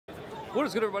What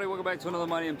is good, everybody? Welcome back to another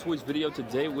My Damn Toys video.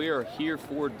 Today we are here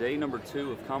for day number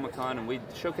 2 of Comic-Con, and we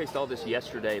showcased all this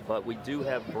yesterday, but we do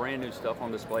have brand new stuff on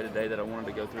display today that I wanted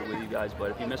to go through with you guys.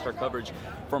 But if you missed our coverage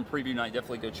from preview night,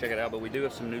 definitely go check it out. But we do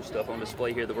have some new stuff on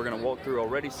display here that we're going to walk through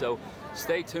already, so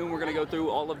stay tuned. We're going to go through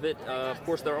all of it. Of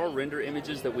course, there are render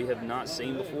images that we have not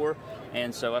seen before,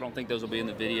 and so I don't think those will be in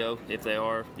the video. If they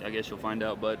are, I guess you'll find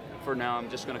out. But for now, I'm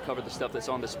just going to cover the stuff that's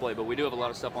on display. But we do have a lot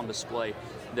of stuff on display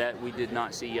that we did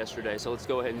not see yesterday, so let's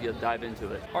go ahead and dive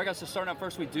into it. All right, guys, so starting out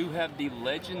first, we do have the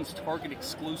Legends Target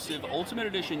exclusive Ultimate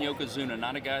Edition Yokozuna.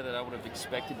 Not a guy that I would have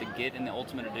expected to get in the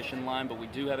Ultimate Edition line, but we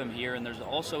do have him here, and there's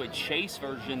also a chase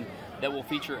version that will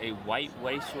feature a white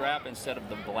waist wrap instead of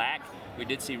the black. We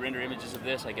did see render images of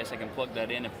this. I guess I can plug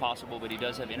that in if possible, but he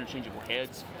does have interchangeable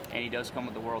heads, and he does come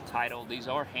with the world title. These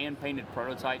are hand-painted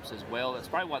prototypes as well. That's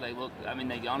probably why they look, I mean,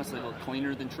 they honestly look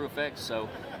cleaner than True Effects, so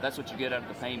that's what you get out of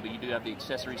the paint, but you do have the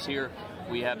accessories here.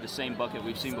 We have the same bucket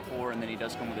we've seen before, and then he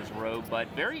does come with his robe, but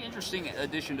very interesting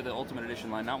addition to the Ultimate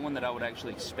Edition line. Not one that I would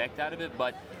actually expect out of it,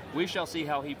 but we shall see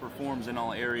how he performs in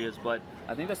all areas. But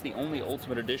I think that's the only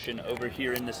Ultimate Edition over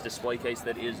here in this display case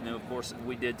that is new. Of course,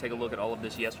 we did take a look at all of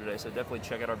this yesterday, so definitely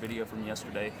check out our video from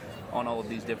yesterday on all of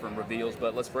these different reveals,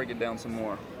 but let's break it down some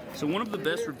more. So one of the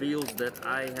best reveals that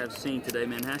I have seen today,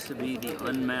 man, has to be the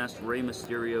unmasked Rey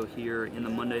Mysterio here in the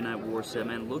Monday Night War set,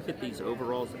 man. Look at these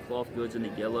overalls, the cloth goods in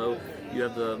the yellow. You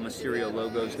have the Mysterio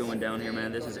logos going down here,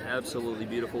 man. This is absolutely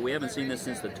beautiful. We haven't seen this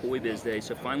since the Toy Biz Day,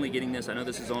 so finally getting this. I know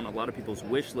this is on a lot of people's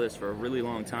wish list for a really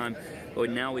long time, but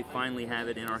now we finally have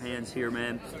it in our hands here,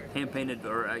 man. Hand-painted,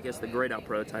 or I guess the grayed out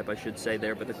prototype, I should say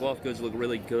there, but the cloth goods look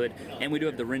really good, and we do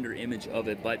have the render image of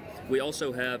it, but we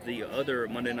also have the other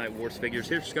Monday Night Wars figures.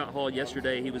 Here's Scott Hall.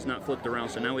 Yesterday he was not flipped around,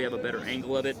 so now we have a better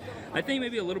angle of it. I think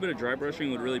maybe a little bit of dry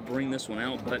brushing would really bring this one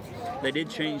out, but they did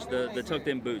change the tucked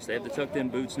in boots. They have the tucked in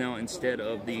boots now instead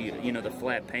of the, you know, the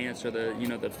flat pants or the, you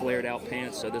know, the flared out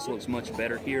pants, so this looks much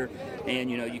better here,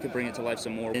 and you know, you could bring it to life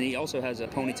some more. And he also has a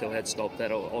ponytail head sculpt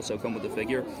that'll also come with the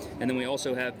figure. And then we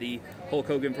also have the Hulk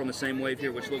Hogan from the same wave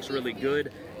here, which looks really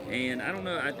good. And I don't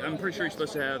know, I'm pretty sure he's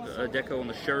supposed to have a deco on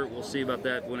the shirt. We'll see about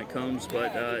that when it comes,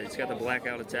 but it's got the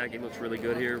blackout attack. It looks really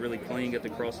good here, really clean. Got the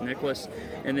cross necklace.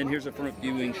 And then here's a front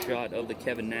viewing shot of the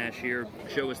Kevin Nash here.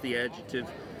 Show us the adjective.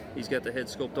 He's got the head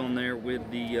sculpt on there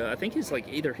with the, I think his, like,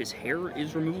 either his hair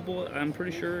is removable, I'm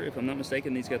pretty sure, if I'm not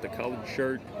mistaken. He's got the collared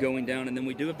shirt going down, and then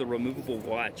we do have the removable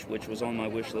watch, which was on my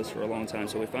wish list for a long time.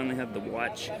 So we finally have the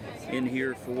watch in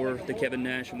here for the Kevin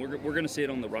Nash, and we're going to see it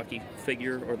on the Rocky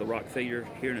figure, or the Rock figure,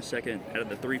 here in a second, out of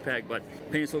the 3-pack. But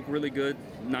paints look really good.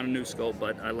 Not a new sculpt,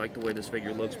 but I like the way this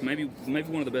figure looks. Maybe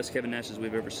one of the best Kevin Nashes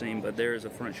we've ever seen, but there is a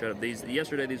front shot of these.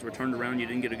 Yesterday, these were turned around. You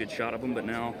didn't get a good shot of them, but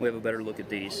now we have a better look at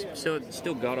these. Still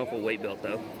god-awful weight belt,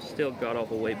 though. Still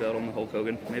god-awful weight belt on the Hulk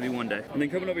Hogan. Maybe one day. And then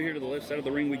coming over here to the left side of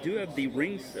the ring, we do have the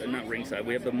not ringside,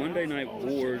 we have the Monday Night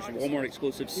Wars Walmart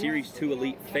exclusive Series 2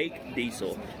 Elite fake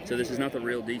Diesel. So this is not the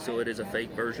real Diesel, it is a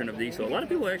fake version of Diesel. A lot of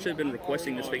people actually have been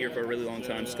requesting this figure for a really long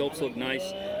time. Sculpts look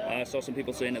nice. I saw some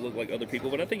people saying it looked like other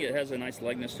people, but I think it has a nice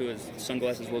likeness to it.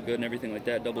 Sunglasses look good and everything like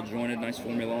that. Double jointed, nice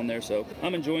formula on there. So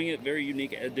I'm enjoying it. Very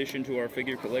unique addition to our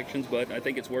figure collections, but I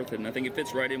think it's worth it, and I think it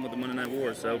fits right in with the Monday Night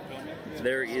Wars. So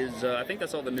there is, I think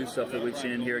that's all the new stuff that we've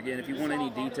seen in here. Again, if you want any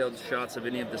detailed shots of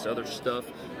any of this other stuff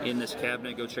in this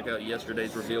cabinet, go check out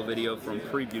yesterday's reveal video from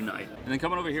preview night. And then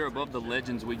coming over here above the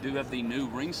Legends, we do have the new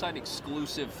ringside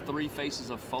exclusive 3 Faces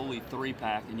of Foley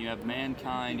 3-pack, and you have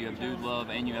Mankind, you have Dude Love,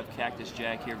 and you have Cactus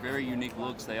Jack here. Very unique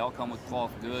looks. They all come with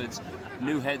cloth goods,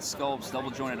 new head sculpts, double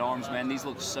jointed arms. Man, these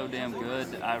look so damn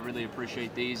good. I really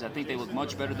appreciate these. I think they look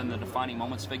much better than the Defining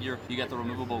Moments figure. You got the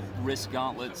removable wrist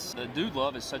gauntlets. The Dude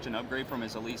Love is such an upgrade from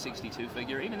his Elite 62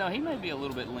 figure, even though he may be a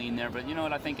little bit lean there, but you know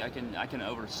what, I think I can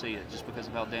oversee it just because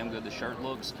of how damn good the shirt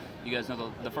looks. You guys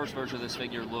know the first version of this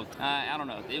figure looked, I don't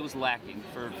know, it was lacking.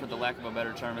 For the lack of a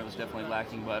better term, it was definitely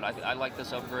lacking, but I like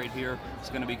this upgrade here. It's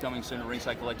going to be coming soon to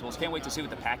Ringside Collectibles. Can't wait to see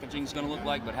what the packaging is going to look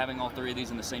like, but having all 3 of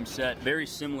these in the same set, very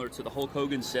similar to the Hulk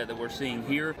Hogan set that we're seeing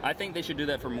here. I think they should do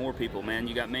that for more people, man.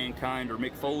 You got Mankind or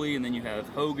Mick Foley, and then you have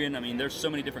Hogan. I mean, there's so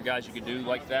many different guys you could do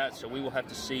like that, so we will have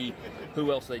to see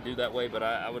who else they do that way, but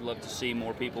I would love to see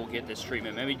more people get this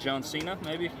treatment. Maybe John Cena,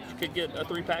 maybe could get a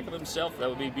 3-pack of himself. That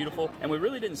would be beautiful. And we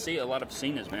really didn't see a lot of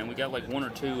Cenas, man. We got like 1 or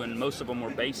 2, and most of them were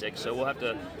basic, so we'll have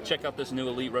to check out this new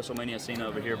Elite WrestleMania Cena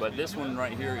over here. But this one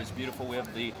right here is beautiful. We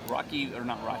have the Rocky, or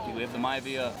not Rocky, we have the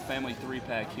Maivia Family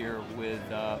 3-pack here with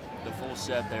the full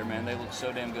set there, man. They look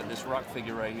so damn good. This Rock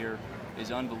figure right here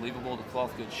is unbelievable. The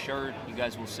cloth good shirt, you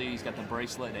guys will see he's got the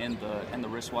bracelet and the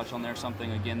wristwatch on there,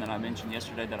 something again that I mentioned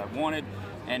yesterday that I wanted,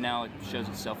 and now it shows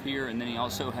itself here. And then he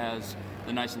also has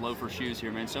the nice loafer shoes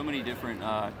here, man. So many different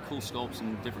cool sculpts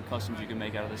and different customs you can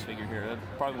make out of this figure here.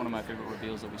 Probably one of my favorite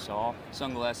reveals that we saw.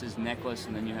 Sunglasses, necklace,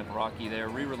 and then you have Rocky there.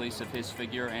 Re-release of his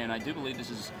figure, and I do believe this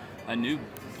is a new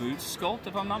boot sculpt,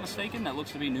 if I'm not mistaken. That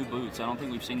looks to be new boots. I don't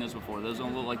think we've seen those before. Those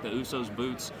don't look like the Usos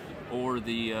boots or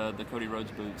the Cody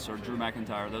Rhodes boots or Drew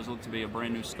McIntyre. Those look to be a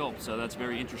brand new sculpt, so that's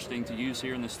very interesting to use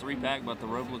here in this 3-pack, but the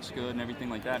robe looks good and everything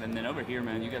like that. And then over here,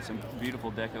 man, you got some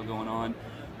beautiful deco going on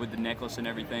with the necklace and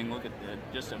everything. Look at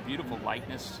just a beautiful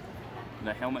likeness.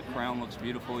 The helmet crown looks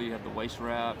beautiful. You have the waist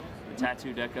wrap. The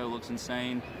tattoo deco looks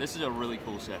insane. This is a really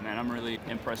cool set, man. I'm really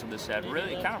impressed with this set.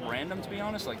 Really kind of random, to be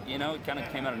honest. Like, you know, it kind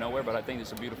of came out of nowhere, but I think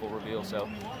it's a beautiful reveal. So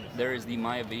there is the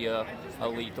Maya Villa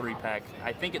Elite 3-pack.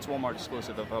 I think it's Walmart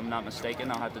exclusive, if I'm not mistaken.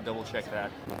 I'll have to double check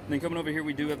that. And then coming over here,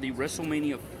 we do have the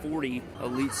WrestleMania 40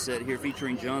 Elite set here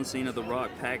featuring John Cena, The Rock,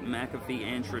 Pac, McAfee,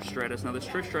 and Trish Stratus. Now, this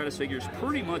Trish Stratus figure is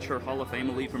pretty much her Hall of Fame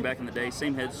Elite from back in the day.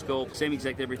 Same head sculpt, same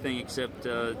exact everything, except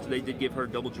they did give her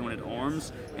double jointed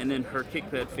arms, and then her kick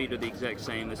pad feet are the exact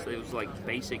same. It was like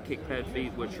basic kick pad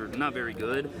feet, which are not very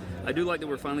good. I do like that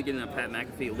we're finally getting a Pat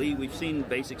McAfee Elite. We've seen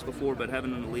basics before, but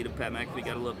having an Elite of Pat McAfee,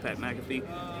 gotta love Pat McAfee.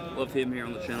 Love him here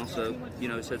on the channel. So, you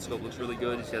know, his head sculpt looks really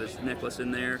good. He's got his necklace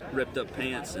in there, ripped up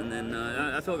pants, and then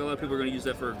I feel like a lot of people are going to use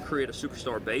that for create a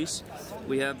superstar base.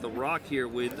 We have The Rock here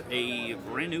with a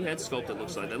brand new head sculpt, it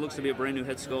looks like. That looks to be a brand new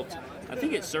head sculpt. I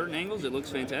think at certain angles it looks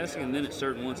fantastic, and then at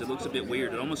certain ones it looks a bit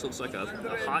weird. It almost looks like a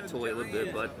hot toy a little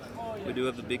bit, but we do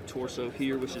have the big torso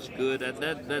here, which is good.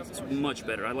 That's much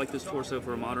better. I like this torso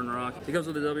for a modern Rock. It comes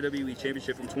with the WWE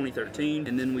Championship from 2013,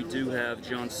 and then we do have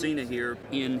John Cena here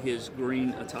in his green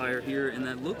attire here, and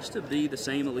that looks to be the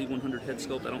same Elite 100 head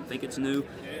sculpt. I don't think it's new.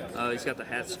 He's got the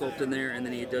hat sculpt in there, and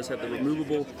then he does have the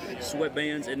removable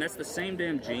sweatbands, and that's the same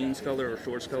damn jeans color or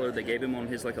shorts color they gave him on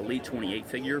his like Elite 28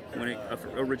 figure when it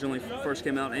originally first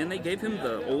came out, and they gave him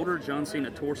the older John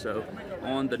Cena torso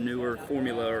on the newer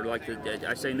formula, or like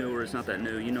I say newer, it's not that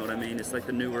new, you know what I mean? It's like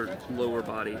the newer lower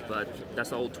body, but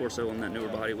that's the old torso on that newer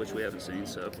body, which we haven't seen,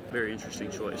 so very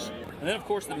interesting choice. And then of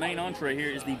course the main entree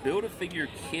here is the Build-A-Figure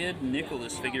Kid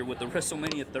Nicholas figure with the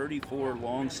WrestleMania 34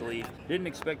 long sleeve. Didn't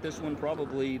expect this one,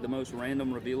 probably the most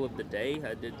random reveal of the day.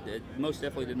 I most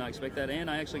definitely did not expect that, and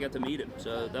I actually got to meet him,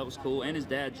 so that was cool. And his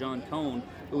dad, John Cone,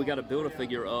 who we got a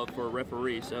Build-A-Figure of for a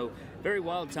referee, so very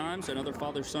wild times. Another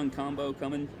father-son combo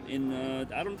coming in.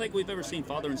 I don't think we've ever seen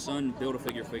father and son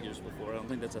Build-A-Figure figures before. I don't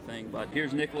think that's a thing, but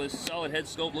here's Nicholas. Solid head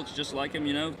sculpt, looks just like him,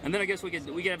 you know. And then I guess we could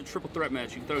have a triple threat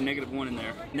match. You can throw -1 in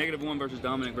there. -1 versus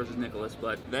Dominic versus Nicholas,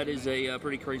 but that is a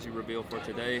pretty crazy reveal for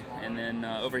today. And then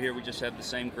over here we just have the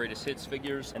same greatest hits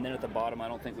figures, and then at the bottom I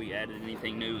don't think we added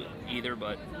anything new either,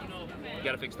 but you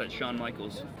gotta fix that Shawn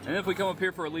Michaels. And if we come up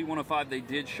here for Elite 105, they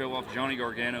did show off Johnny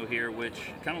Gargano here, which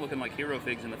kind of looking like hero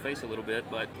figs in the face a little bit,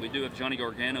 but we do have Johnny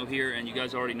Gargano here, and you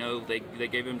guys already know they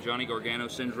gave him Johnny Gargano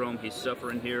syndrome. He's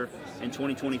suffering here in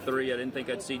 2023. I didn't think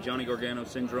I'd see Johnny Gargano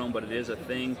syndrome, but it is a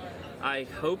thing. I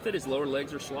hope that his lower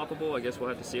legs are swappable. I guess we'll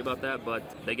have to see about that, but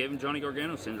they gave him Johnny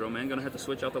Gargano syndrome, man. Gonna have to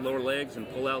switch out the lower legs and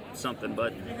pull out something,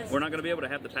 but we're not gonna be able to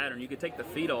have the pattern. You could take the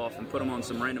feet off and put them on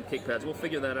some random kick pads. We'll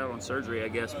figure that out on surgery, I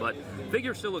guess, but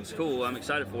figure still looks cool. I'm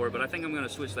excited for it, but I think I'm gonna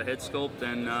switch the head sculpt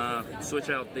and switch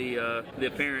out the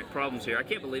apparent problems here. I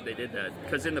can't believe they did that,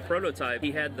 because in the prototype,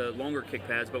 he had the longer kick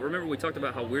pads, but remember we talked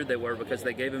about how weird they were because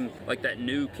they gave him like that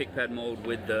new kick pad mold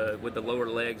with the lower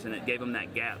legs, and it gave him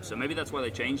that gap. So maybe that's why they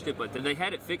changed it, but they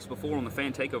had it fixed before on the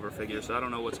Fan Takeover figure, so I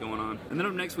don't know what's going on. And then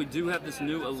up next, we do have this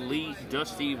new Elite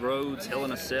Dusty Rhodes Hell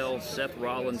in a Cell Seth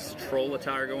Rollins troll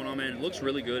attire going on, man. It looks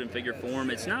really good in figure form.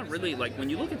 It's not really, like, when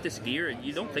you look at this gear,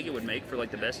 you don't think it would make for,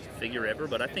 like, the best figure ever,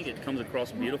 but I think it comes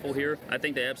across beautiful here. I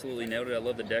think they absolutely nailed it. I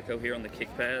love the deco here on the kick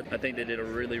pad. I think they did a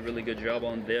really, really good job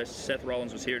on this. Seth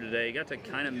Rollins was here today. Got to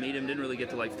kind of meet him. Didn't really get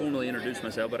to, like, formally introduce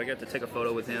myself, but I got to take a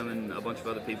photo with him and a bunch of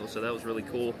other people, so that was really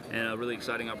cool and a really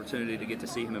exciting opportunity to get to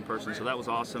see him in person, so that was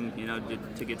awesome, you know,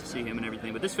 to get to see him and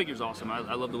everything. But this figure's awesome.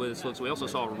 I love the way this looks. We also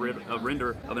saw a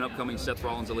render of an upcoming Seth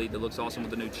Rollins Elite that looks awesome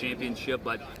with the new championship,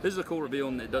 but this is a cool reveal,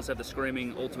 and it does have the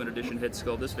Screaming Ultimate Edition head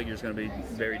sculpt. This figure is going to be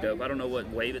very dope. I don't know what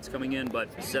wave it's coming in, but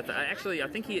Seth, actually, I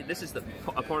think this is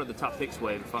a part of the Top Picks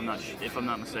wave, if I'm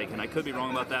not mistaken. I could be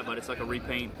wrong about that, but it's like a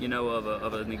repaint, you know,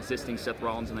 of an existing Seth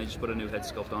Rollins, and they just put a new head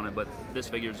sculpt on it. But this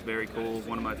figure is very cool.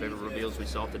 One of my favorite reveals we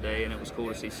saw today, and it was cool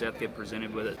to see Seth get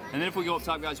presented with it. And then if we go up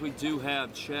top, guys, we we do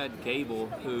have Chad Gable,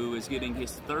 who is getting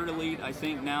his 3rd Elite, I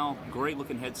think now. Great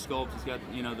looking head sculpt. He's got,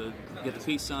 you know, the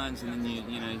peace signs, and then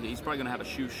you know, he's probably gonna have a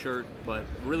shoe shirt, but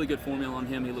really good formula on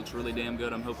him. He looks really damn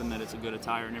good. I'm hoping that it's a good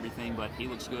attire and everything, but he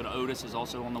looks good. Otis is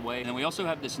also on the way. And then we also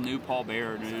have this new Paul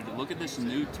Bearer, dude. Look at this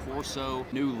new torso,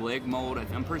 new leg mold.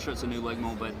 I'm pretty sure it's a new leg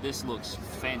mold, but this looks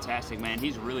fantastic, man.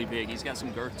 He's really big. He's got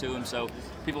some girth to him, so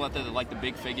people out there that like the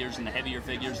big figures and the heavier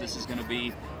figures, this is gonna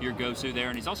be your go-to there.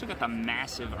 And he's also got the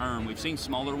massive urn. We've seen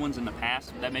smaller ones in the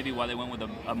past. That may be why they went with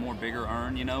a more bigger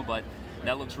urn, you know, but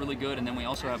that looks really good. And then we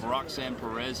also have Roxanne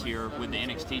Perez here with the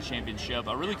NXT Championship.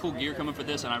 A really cool gear coming for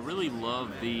this, and I really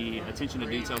love the attention to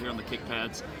detail here on the kick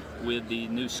pads with the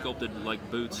new sculpted like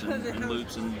boots and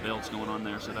loops and belts going on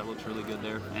there. So that looks really good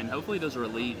there. And hopefully those are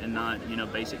elite and not, you know,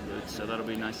 basic boots. So that'll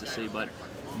be nice to see. But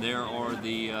there are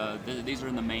these are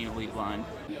in the main elite line.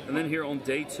 And then here on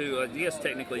day 2, yes,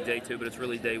 technically day 2, but it's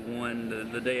really day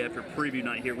 1, the day after preview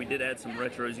night here, we did add some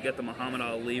retros. You got the Muhammad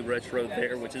Ali retro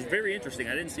there, which is very interesting.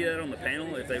 I didn't see that on the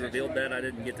panel. If they revealed that, I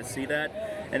didn't get to see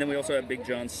that. And then we also have Big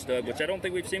John's stud, which I don't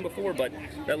think we've seen before, but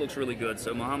that looks really good.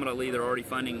 So Muhammad Ali, they're already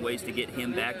finding ways to get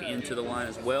him back into the line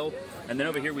as well. And then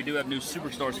over here we do have new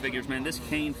Superstars figures, man. This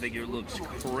Kane figure looks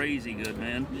crazy good,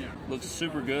 man. Looks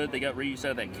super good. They got reuse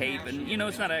out of that cape, and you know,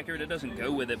 it's not accurate. It doesn't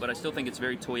go with it, but I still think it's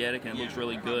very toyetic and it looks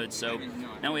really good. So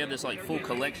now we have this like full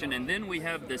collection, and then we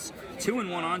have this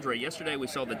 2-in-1 Andre. Yesterday we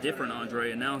saw the different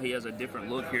Andre, and now he has a different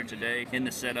look here today in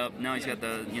the setup. Now he's got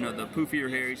the, you know, the poofier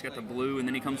hair, he's got the blue, and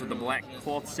then he comes with the black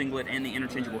cloth singlet and the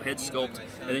interchangeable head sculpt.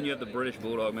 And then you have the British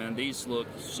Bulldog, man. These look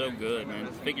so good, man.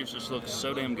 The figures just look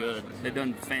so damn good. They've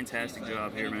done a fantastic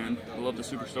job here, man. I love the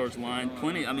Superstars line.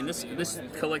 Plenty. I mean, this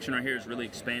collection right here is really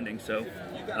expanding, so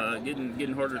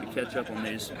getting harder to catch up on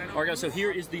these. All right, guys. So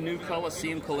here is the new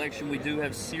Coliseum collection. We do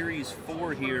have Series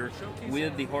 4 here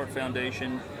with the Hart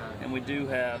Foundation, and we do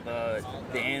have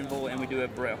the Anvil, and we do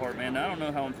have Bret Hart, man. I don't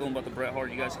know how I'm feeling about the Bret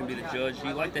Hart. You guys can be the judge. Do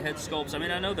you like the head sculpts? I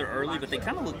mean, I know they're early, but they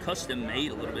kind of look custom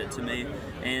made a little bit to me.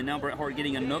 And now Bret Hart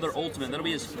getting another Ultimate. That'll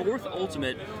be his 4th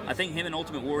Ultimate. I think him and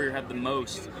Ultimate Warrior have the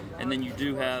most. And then you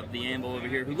do have the Anvil over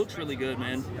here, who looks really good,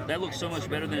 man. That looks so much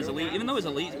better than his Elite. Even though his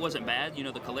Elite wasn't bad, you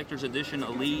know, the Collector's Edition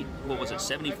Elite, what was it,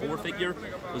 74 figure,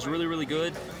 was really, really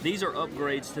good. These are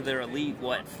upgrades to their Elite,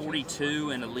 what,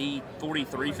 42 and Elite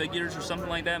 43 figures or something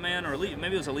like that, man? Or Elite,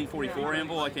 maybe it was Elite 44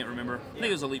 Anvil, I can't remember. I think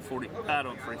it was Elite 40, I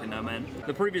don't freaking know, man.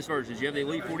 The previous versions, you have the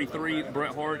Elite 43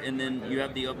 Bret Hart, and then you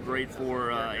have the upgrade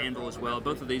for Anvil as well.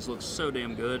 Both of these look so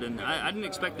damn good, and I didn't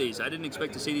expect these. I didn't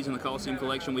expect to see these in the Coliseum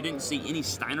collection. We didn't see any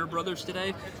Steiner brothers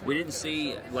today. We didn't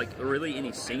see like really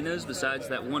any Cenas besides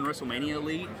that one WrestleMania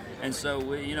Elite, and so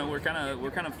we're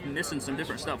kind of missing some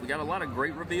different stuff. We got a lot of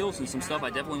great reveals and some stuff I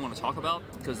definitely want to talk about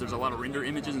because there's a lot of render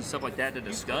images and stuff like that to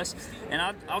discuss, and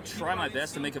I'll try my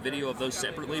best to make a video of those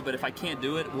separately, but if I can't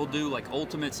do it, we'll do like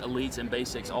Ultimates, Elites, and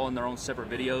Basics all in their own separate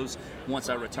videos once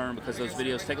I return, because those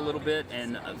videos take a little bit,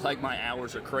 and like my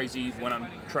hours are crazy when I'm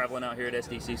traveling out here at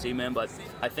SDCC, man. But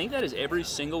I think that is every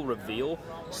single reveal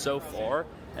so far,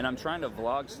 and I'm trying to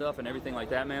vlog stuff and everything like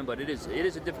that, man, but it is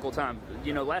a difficult time.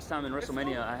 You know, last time in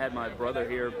WrestleMania, I had my brother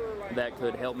here that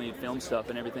could help me film stuff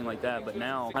and everything like that, but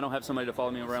now I don't have somebody to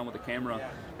follow me around with a camera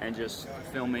and just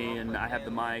film me, and I have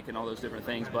the mic and all those different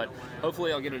things. But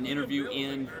hopefully I'll get an interview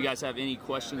in. If you guys have any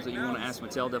questions that you want to ask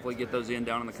Mattel, definitely get those in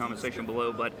down in the comment section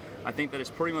below. But I think that is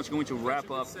pretty much going to wrap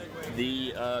up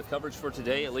the coverage for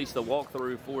today, at least the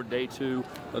walkthrough for day 2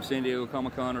 of San Diego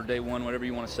Comic-Con, or day 1, whatever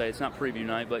you want to say. It's not preview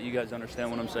night, but you guys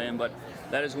understand what I'm saying. But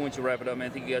that is going to wrap it up,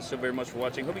 man. Thank you guys so very much for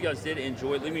watching. Hope you guys did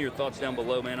enjoy. Leave me your thoughts down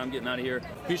below, man. I'm getting out of here.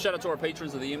 Huge shout out to our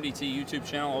patrons of the MDT YouTube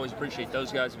channel. Always appreciate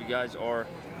those guys. If you guys are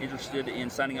interested in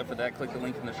signing up for that, click the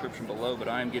link in the description below. But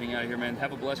I am getting out of here, man.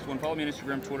 Have a blessed one. Follow me on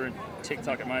Instagram, Twitter, and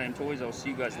TikTok at MyDamnToys. I will see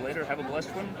you guys later. Have a blessed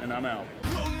one, and I'm out.